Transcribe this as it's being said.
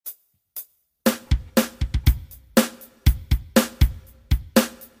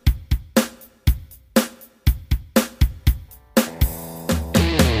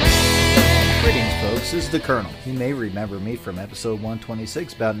this is the Colonel. You may remember me from episode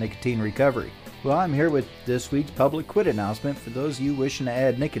 126 about nicotine recovery. Well, I'm here with this week's public quit announcement for those of you wishing to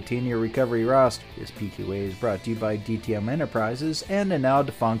add nicotine to your recovery roster. This PQA is brought to you by DTM Enterprises and the now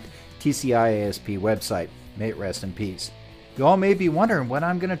defunct TCI ASP website. May it rest in peace. You all may be wondering what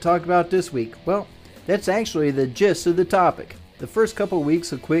I'm going to talk about this week. Well, that's actually the gist of the topic. The first couple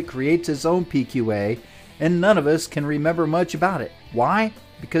weeks of quit creates its own PQA, and none of us can remember much about it. Why?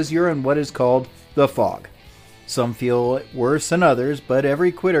 Because you're in what is called the fog. Some feel it worse than others, but every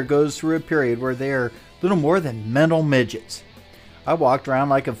quitter goes through a period where they are little more than mental midgets. I walked around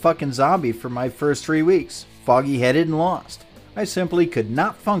like a fucking zombie for my first 3 weeks, foggy-headed and lost. I simply could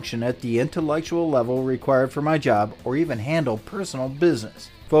not function at the intellectual level required for my job or even handle personal business.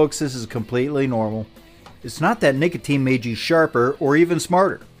 Folks, this is completely normal. It's not that nicotine made you sharper or even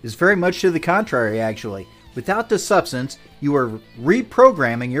smarter. It's very much to the contrary, actually. Without the substance, you are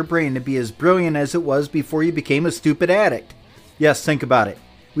reprogramming your brain to be as brilliant as it was before you became a stupid addict. Yes, think about it.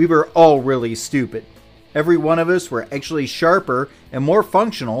 We were all really stupid. Every one of us were actually sharper and more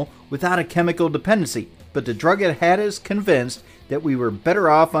functional without a chemical dependency, but the drug had us convinced that we were better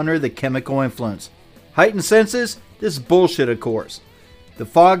off under the chemical influence. Heightened senses? This is bullshit, of course. The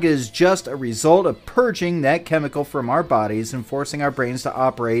fog is just a result of purging that chemical from our bodies and forcing our brains to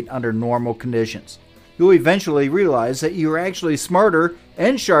operate under normal conditions. You'll eventually realize that you are actually smarter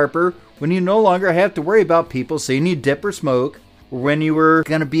and sharper when you no longer have to worry about people seeing you dip or smoke, or when you were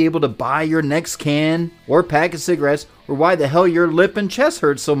going to be able to buy your next can or pack of cigarettes, or why the hell your lip and chest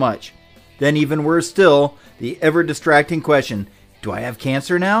hurts so much. Then even worse still, the ever-distracting question, do I have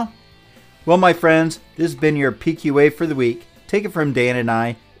cancer now? Well, my friends, this has been your PQA for the week. Take it from Dan and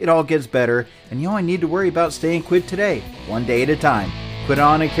I. It all gets better, and you only need to worry about staying quit today, one day at a time. Quit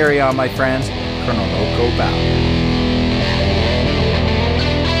on and carry on, my friends. Colonel Loco Bow.